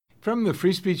From the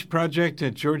Free Speech Project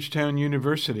at Georgetown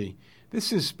University,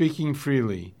 this is Speaking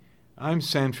Freely. I'm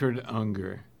Sanford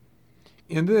Unger.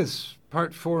 In this,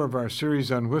 part 4 of our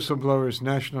series on whistleblowers,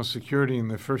 national security,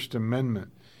 and the First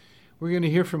Amendment, we're going to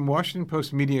hear from Washington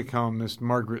Post media columnist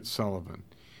Margaret Sullivan.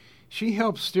 She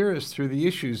helps steer us through the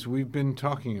issues we've been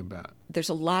talking about. There's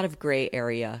a lot of gray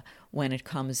area when it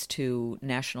comes to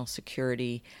national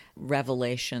security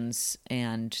revelations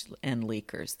and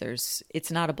leakers. It's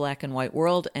not a black and white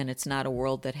world, and it's not a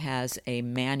world that has a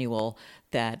manual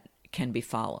that can be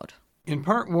followed. In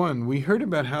part 1, we heard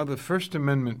about how the First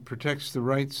Amendment protects the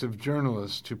rights of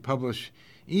journalists to publish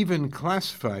even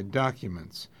classified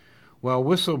documents, while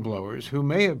whistleblowers, who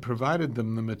may have provided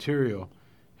them the material,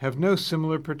 have no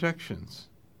similar protections.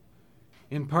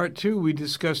 In part 2, we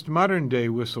discussed modern-day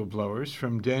whistleblowers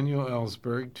from Daniel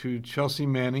Ellsberg to Chelsea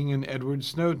Manning and Edward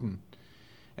Snowden.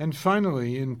 And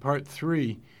finally, in part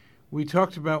 3, we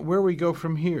talked about where we go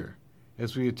from here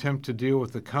as we attempt to deal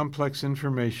with the complex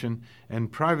information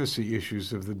and privacy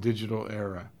issues of the digital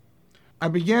era. I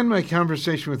began my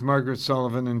conversation with Margaret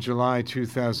Sullivan in July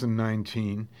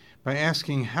 2019 by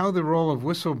asking how the role of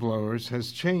whistleblowers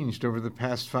has changed over the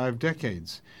past 5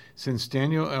 decades since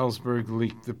Daniel Ellsberg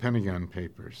leaked the Pentagon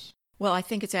Papers. Well, I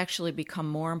think it's actually become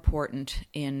more important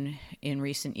in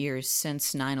recent years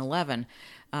since 9/11,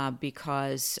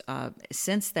 because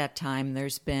since that time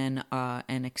there's been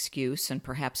an excuse and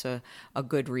perhaps a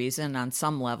good reason on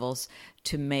some levels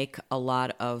to make a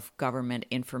lot of government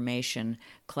information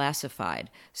classified.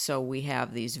 So we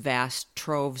have these vast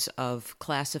troves of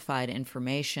classified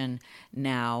information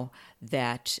now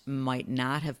that might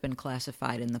not have been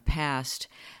classified in the past,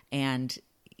 and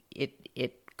it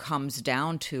comes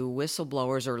down to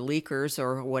whistleblowers or leakers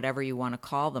or whatever you want to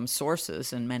call them,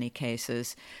 sources in many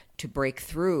cases, to break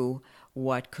through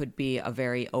what could be a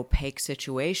very opaque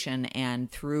situation,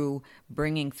 and through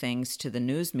bringing things to the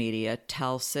news media,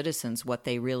 tell citizens what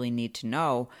they really need to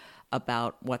know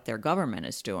about what their government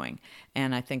is doing.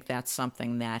 And I think that's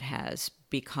something that has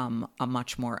become a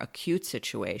much more acute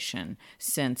situation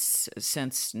since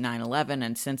 9/11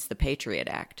 and since the Patriot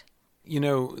Act. You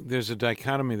know, there's a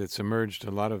dichotomy that's emerged.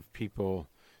 A lot of people,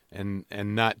 and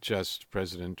not just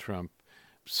President Trump,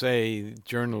 say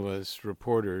journalists,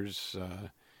 reporters,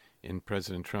 in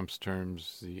President Trump's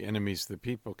terms, the enemies of the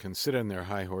people, can sit on their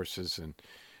high horses and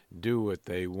do what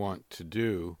they want to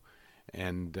do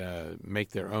and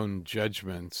make their own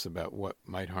judgments about what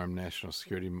might harm national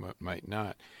security and what might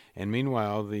not. And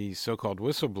meanwhile, the so-called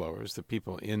whistleblowers, the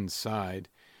people inside,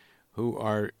 who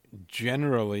are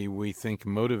generally, we think,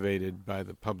 motivated by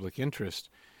the public interest,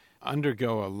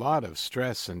 undergo a lot of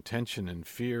stress and tension and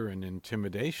fear and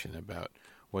intimidation about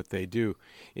what they do.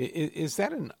 Is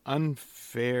that an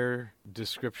unfair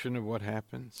description of what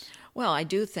happens? Well, I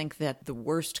do think that the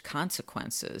worst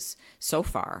consequences so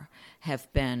far have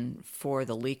been for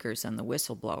the leakers and the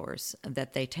whistleblowers,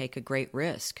 that they take a great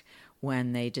risk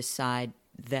when they decide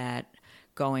that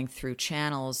going through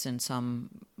channels in some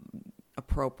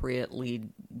appropriately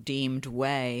deemed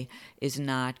way is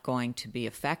not going to be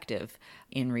effective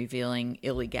in revealing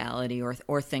illegality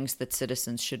or things that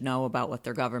citizens should know about what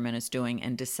their government is doing,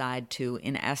 and decide to,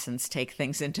 in essence, take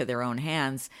things into their own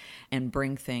hands and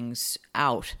bring things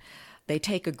out. They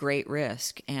take a great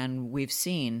risk, and we've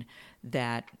seen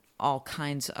that all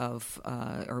kinds of,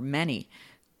 or many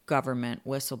government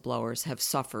whistleblowers have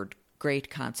suffered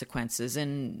great consequences,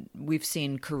 and we've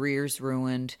seen careers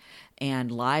ruined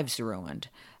and lives ruined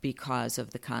because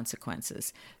of the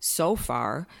consequences. So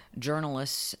far,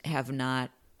 journalists have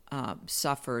not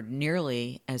suffered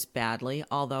nearly as badly,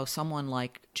 although someone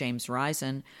like James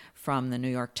Risen from the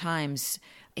New York Times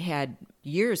had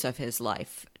years of his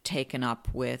life taken up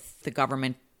with the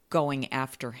government going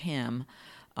after him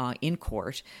in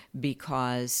court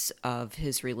because of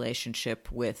his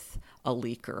relationship with a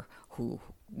leaker who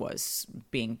was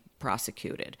being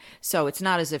prosecuted. So it's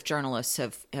not as if journalists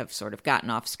have sort of gotten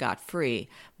off scot-free,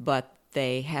 but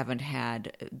they've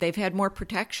had more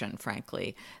protection,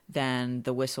 frankly, than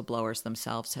the whistleblowers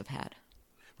themselves have had.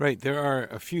 Right. There are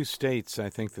a few states, I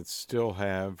think, that still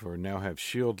have or now have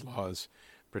shield laws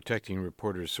protecting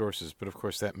reporters' sources, but of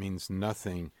course that means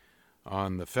nothing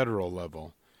on the federal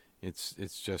level. It's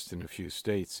just in a few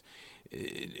states.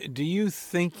 Do you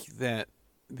think that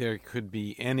there could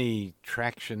be any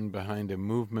traction behind a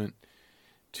movement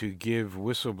to give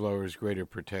whistleblowers greater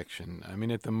protection? I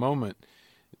mean, at the moment,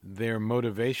 their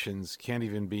motivations can't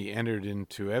even be entered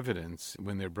into evidence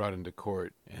when they're brought into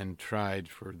court and tried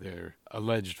for their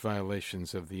alleged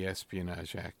violations of the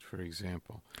Espionage Act, for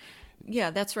example.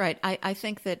 Yeah, that's right. I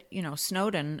think that,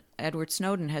 Edward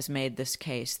Snowden has made this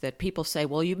case that people say,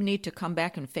 well, you need to come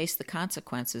back and face the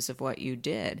consequences of what you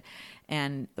did.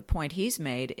 And the point he's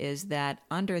made is that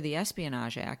under the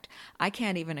Espionage Act, I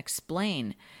can't even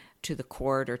explain to the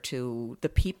court or to the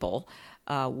people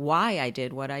why I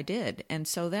did what I did. And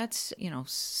so that's,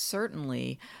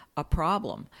 certainly a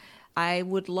problem. I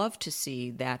would love to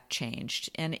see that changed.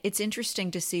 And it's interesting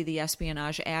to see the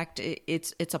Espionage Act.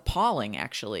 It's appalling,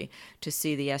 actually, to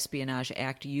see the Espionage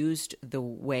Act used the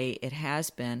way it has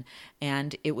been.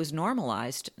 And it was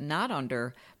normalized not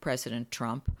under President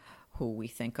Trump, who we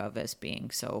think of as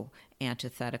being so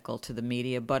antithetical to the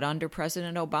media, but under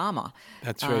President Obama.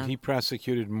 That's right. He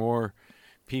prosecuted more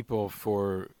people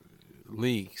for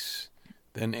leaks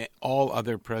than all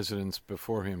other presidents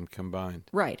before him combined.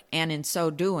 Right. And in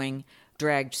so doing,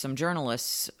 dragged some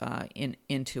journalists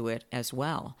into it as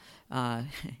well.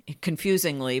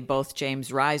 Confusingly, both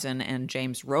James Risen and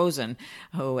James Rosen,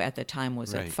 who at the time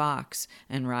was Right. at Fox,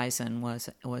 and Risen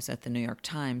was at the New York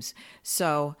Times.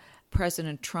 So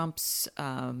President Trump's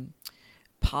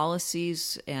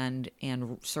policies and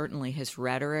certainly his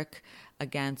rhetoric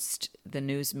against the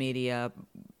news media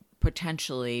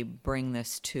potentially bring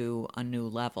this to a new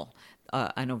level,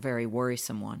 and a very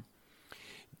worrisome one.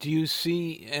 Do you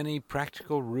see any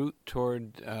practical route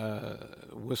toward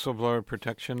whistleblower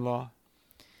protection law?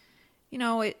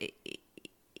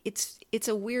 It's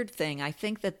a weird thing. I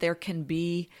think that there can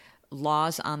be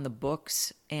laws on the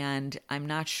books, and I'm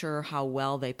not sure how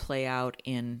well they play out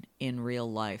in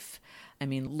real life. I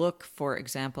mean, look, for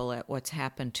example, at what's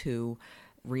happened to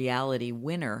Reality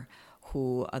Winner,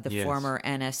 who the Yes. former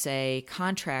NSA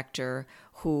contractor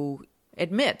who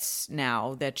admits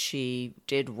now that she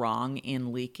did wrong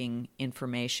in leaking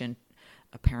information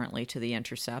apparently to The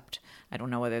Intercept. I don't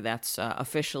know whether that's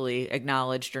officially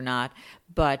acknowledged or not,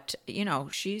 but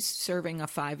she's serving a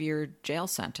 5-year jail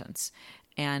sentence.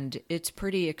 And it's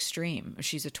pretty extreme.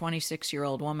 She's a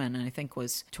 26-year-old woman, and I think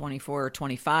was 24 or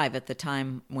 25 at the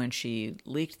time when she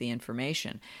leaked the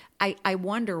information. I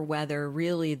wonder whether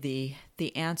really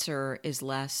the answer is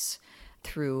less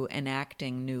through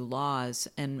enacting new laws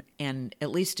and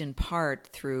at least in part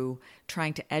through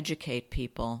trying to educate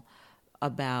people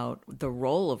about the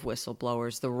role of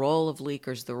whistleblowers, the role of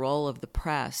leakers, the role of the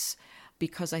press,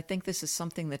 because I think this is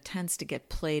something that tends to get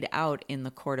played out in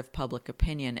the court of public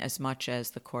opinion as much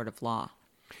as the court of law.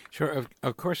 Sure.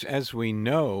 Of course, as we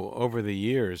know, over the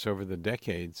years, over the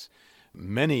decades,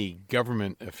 many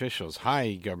government officials,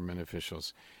 high government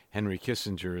officials, Henry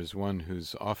Kissinger is one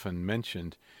who's often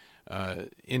mentioned,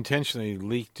 intentionally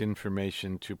leaked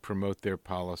information to promote their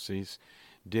policies,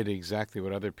 did exactly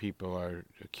what other people are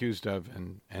accused of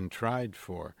and tried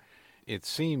for. It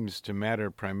seems to matter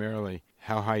primarily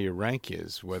how high your rank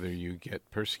is, whether you get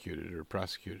persecuted or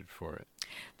prosecuted for it.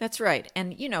 That's right.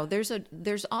 And,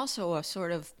 there's also a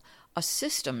sort of a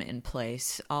system in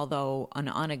place, although an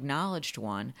unacknowledged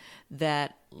one,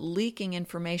 that leaking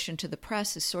information to the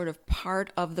press is sort of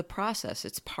part of the process.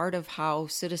 It's part of how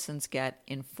citizens get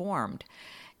informed,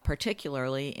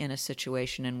 particularly in a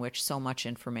situation in which so much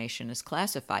information is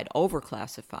classified,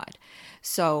 overclassified.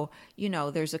 So,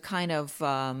 there's a kind of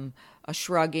a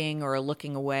shrugging or a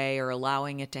looking away or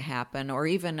allowing it to happen, or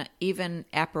even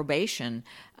approbation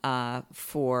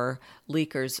for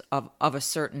leakers of a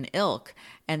certain ilk.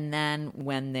 And then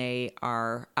when they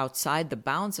are outside the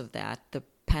bounds of that, the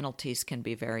penalties can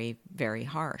be very, very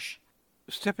harsh.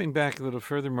 Stepping back a little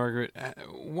further, Margaret,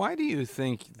 why do you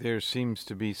think there seems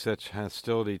to be such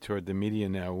hostility toward the media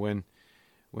now? When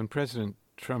President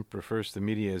Trump refers to the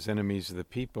media as enemies of the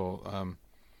people,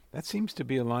 that seems to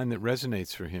be a line that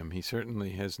resonates for him. He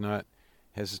certainly has not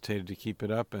hesitated to keep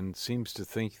it up and seems to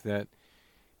think that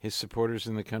his supporters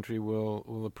in the country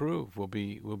will approve, will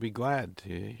be glad to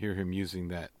hear him using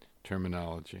that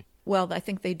terminology. Well, I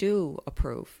think they do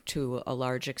approve to a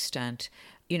large extent.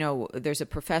 There's a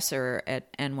professor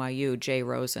at NYU, Jay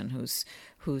Rosen,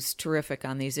 who's terrific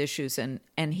on these issues, and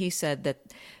he said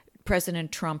that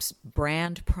President Trump's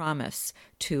brand promise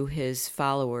to his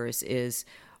followers is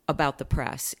about the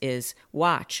press is,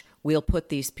 watch, we'll put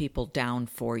these people down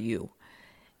for you.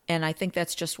 And I think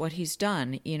that's just what he's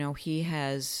done. He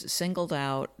has singled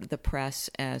out the press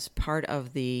as part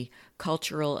of the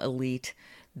cultural elite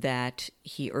that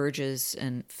he urges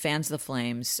and fans the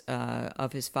flames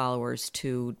of his followers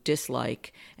to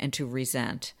dislike and to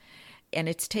resent. And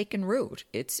it's taken root.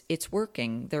 It's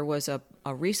working. There was a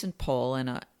recent poll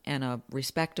and a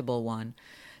respectable one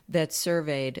that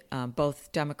surveyed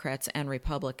both Democrats and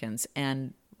Republicans.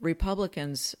 And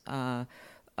Republicans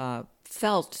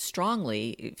felt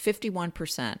strongly,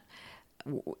 51%,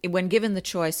 when given the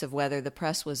choice of whether the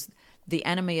press was the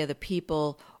enemy of the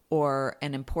people or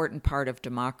an important part of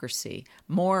democracy,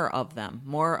 more of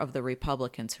the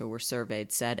Republicans who were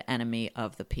surveyed said enemy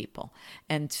of the people.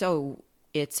 And so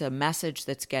it's a message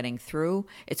that's getting through.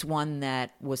 It's one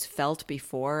that was felt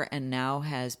before and now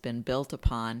has been built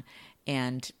upon.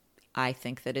 And I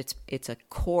think that it's a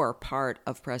core part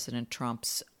of President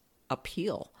Trump's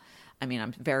appeal. I mean,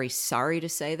 I'm very sorry to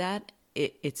say that.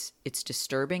 It's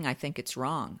disturbing. I think it's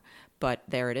wrong, but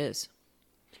there it is.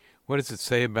 What does it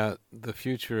say about the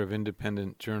future of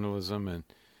independent journalism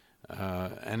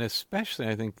and especially,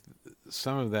 I think,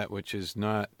 some of that which is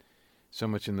not so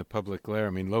much in the public glare?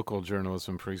 I mean, local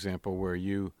journalism, for example, where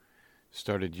you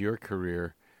started your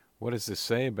career. What does this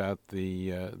say about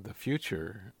the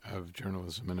future of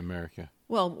journalism in America?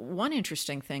 Well, one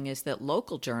interesting thing is that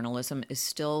local journalism is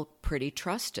still pretty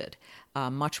trusted,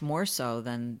 much more so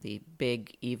than the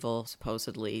big, evil,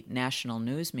 supposedly national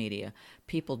news media.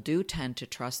 People do tend to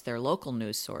trust their local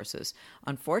news sources.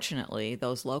 Unfortunately,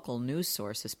 those local news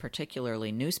sources,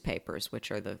 particularly newspapers, which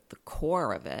are the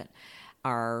core of it,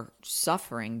 are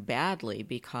suffering badly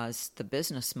because the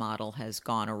business model has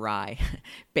gone awry.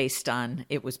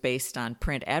 It was based on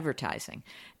print advertising,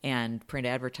 and print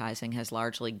advertising has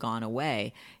largely gone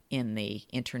away in the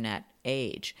internet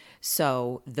age.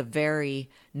 So the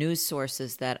very news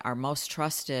sources that are most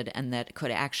trusted and that could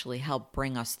actually help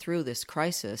bring us through this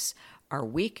crisis are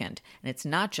weakened. And it's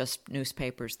not just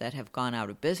newspapers that have gone out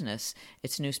of business.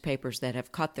 It's newspapers that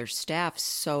have cut their staffs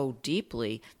so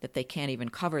deeply that they can't even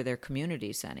cover their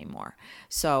communities anymore.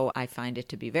 So I find it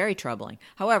to be very troubling.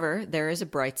 However, there is a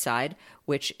bright side,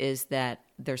 which is that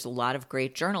there's a lot of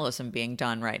great journalism being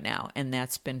done right now, and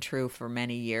that's been true for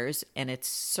many years. And it's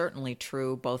certainly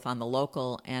true both on the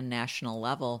local and national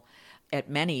level at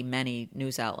many, many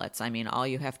news outlets. I mean, all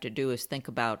you have to do is think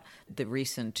about the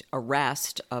recent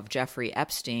arrest of Jeffrey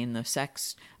Epstein,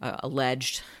 the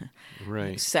alleged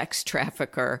sex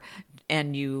trafficker,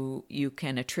 and you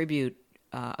can attribute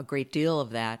a great deal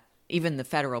of that. Even the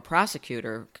federal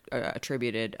prosecutor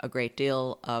attributed a great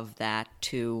deal of that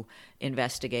to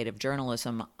investigative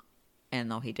journalism, and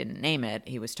though he didn't name it,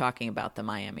 he was talking about the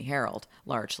Miami Herald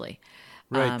largely.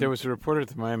 Right. There was a reporter at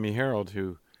the Miami Herald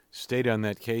who stayed on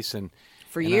that case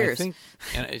for years.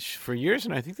 For years,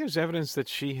 and I think there's evidence that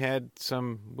she had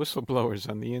some whistleblowers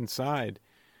on the inside.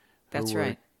 That's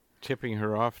right. Tipping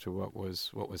her off to what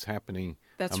was happening.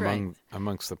 That's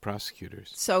amongst the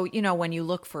prosecutors. So, when you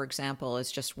look, for example,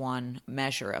 as just one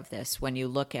measure of this, when you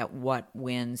look at what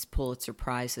wins Pulitzer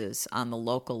Prizes on the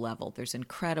local level, there's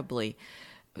incredibly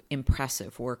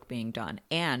impressive work being done.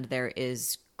 And there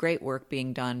is great work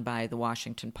being done by the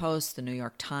Washington Post, the New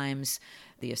York Times,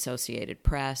 the Associated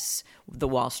Press, the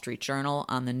Wall Street Journal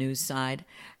on the news side,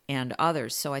 and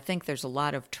others. So I think there's a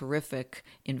lot of terrific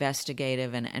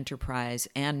investigative and enterprise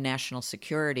and national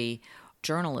security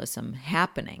journalism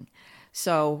happening.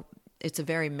 So it's a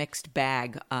very mixed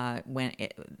bag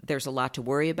there's a lot to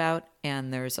worry about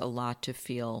and there's a lot to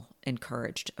feel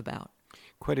encouraged about.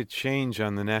 Quite a change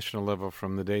on the national level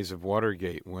from the days of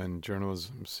Watergate, when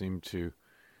journalism seemed to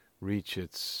reach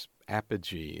its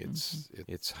apogee,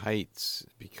 its heights,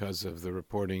 because of the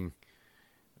reporting,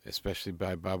 especially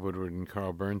by Bob Woodward and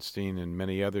Carl Bernstein and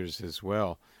many others as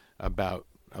well, about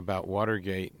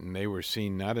Watergate, and they were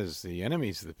seen not as the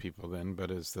enemies of the people then, but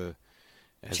as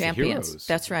champions. The heroes.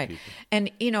 That's right.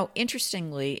 And,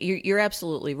 interestingly, you're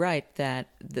absolutely right that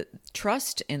the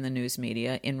trust in the news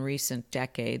media in recent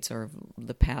decades, or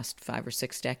the past 5 or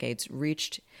 6 decades,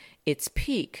 reached its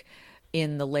peak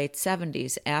in the late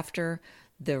 70s after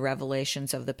the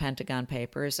revelations of the Pentagon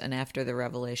Papers and after the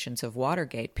revelations of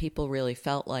Watergate. People really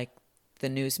felt like the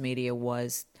news media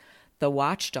was the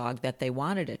watchdog that they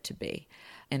wanted it to be.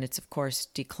 And it's, of course,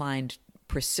 declined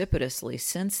precipitously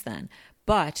since then.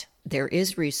 But there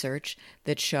is research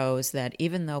that shows that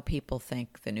even though people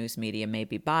think the news media may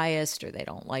be biased or they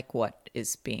don't like what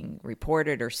is being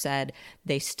reported or said,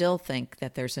 they still think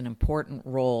that there's an important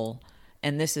role,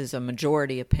 and this is a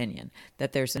majority opinion,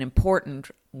 that there's an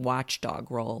important watchdog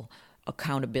role,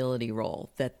 accountability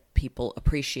role that people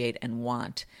appreciate and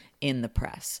want in the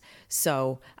press.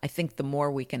 So I think the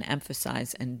more we can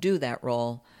emphasize and do that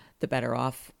role, the better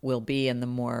off we'll be and the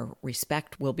more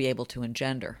respect we'll be able to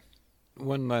engender.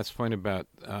 One last point about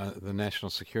the national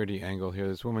security angle here.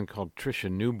 There's a woman called Tricia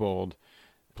Newbold,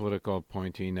 political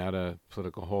appointee, not a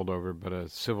political holdover, but a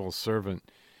civil servant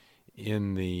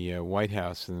in the White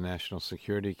House and the National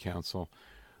Security Council,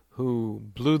 who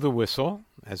blew the whistle,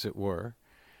 as it were,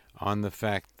 on the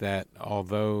fact that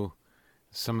although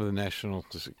some of the national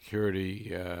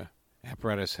security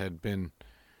apparatus had been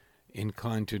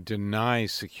inclined to deny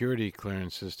security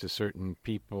clearances to certain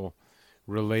people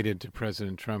related to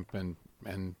President Trump and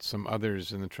some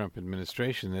others in the Trump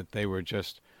administration, that they were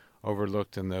just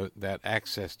overlooked and that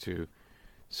access to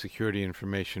security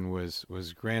information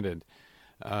was granted.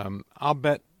 I'll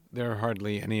bet there are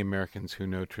hardly any Americans who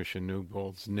know Tricia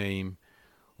Newbold's name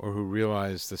or who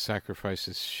realize the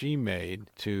sacrifices she made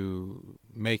to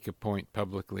make a point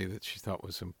publicly that she thought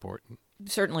was important.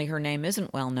 Certainly her name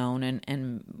isn't well known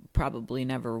and probably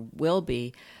never will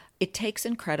be. It takes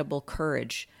incredible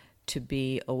courage to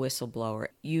be a whistleblower.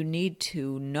 You need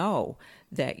to know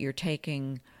that you're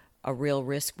taking a real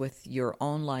risk with your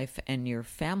own life and your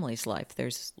family's life.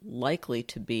 There's likely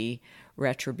to be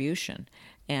retribution.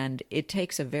 And it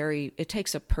takes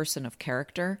a person of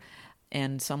character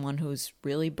and someone who's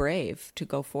really brave to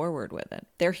go forward with it.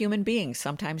 They're human beings.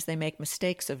 Sometimes they make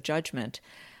mistakes of judgment.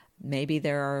 Maybe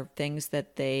there are things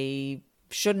that they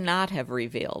should not have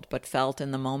revealed, but felt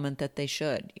in the moment that they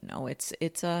should.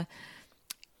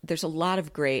 There's a lot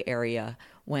of gray area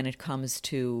when it comes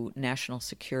to national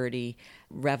security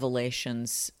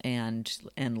revelations and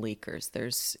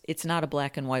leakers. It's not a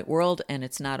black and white world, and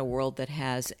it's not a world that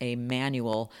has a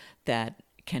manual that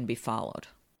can be followed.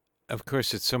 Of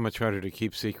course, it's so much harder to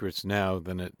keep secrets now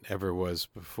than it ever was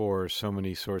before. So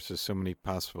many sources, so many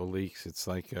possible leaks. It's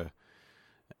like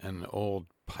an old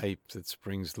pipe that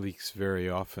springs leaks very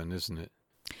often, isn't it?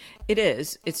 It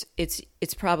is.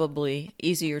 It's probably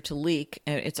easier to leak.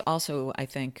 It's also, I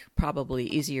think, probably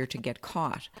easier to get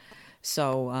caught.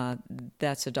 So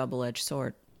that's a double-edged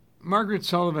sword. Margaret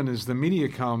Sullivan is the media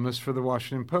columnist for The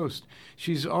Washington Post.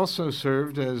 She's also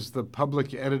served as the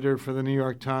public editor for The New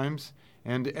York Times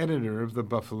and editor of the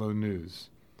Buffalo News.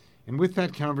 And with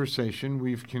that conversation,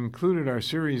 we've concluded our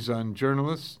series on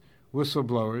journalists,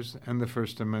 whistleblowers, and the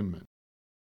First Amendment.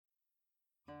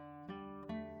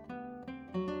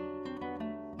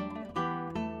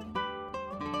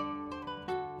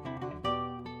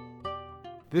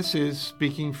 This is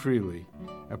Speaking Freely,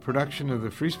 a production of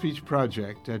the Free Speech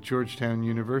Project at Georgetown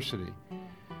University.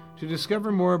 To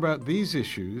discover more about these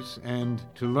issues and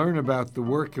to learn about the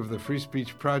work of the Free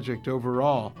Speech Project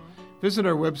overall, visit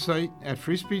our website at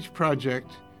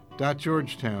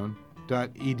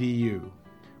freespeechproject.georgetown.edu.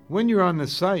 When you're on the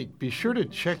site, be sure to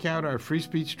check out our Free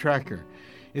Speech Tracker.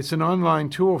 It's an online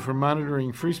tool for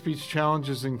monitoring free speech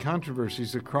challenges and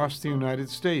controversies across the United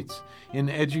States in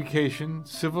education,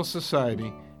 civil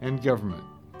society, and government.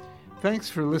 Thanks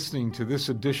for listening to this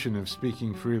edition of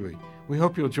Speaking Freely. We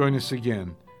hope you'll join us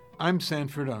again. I'm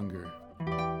Sanford Unger.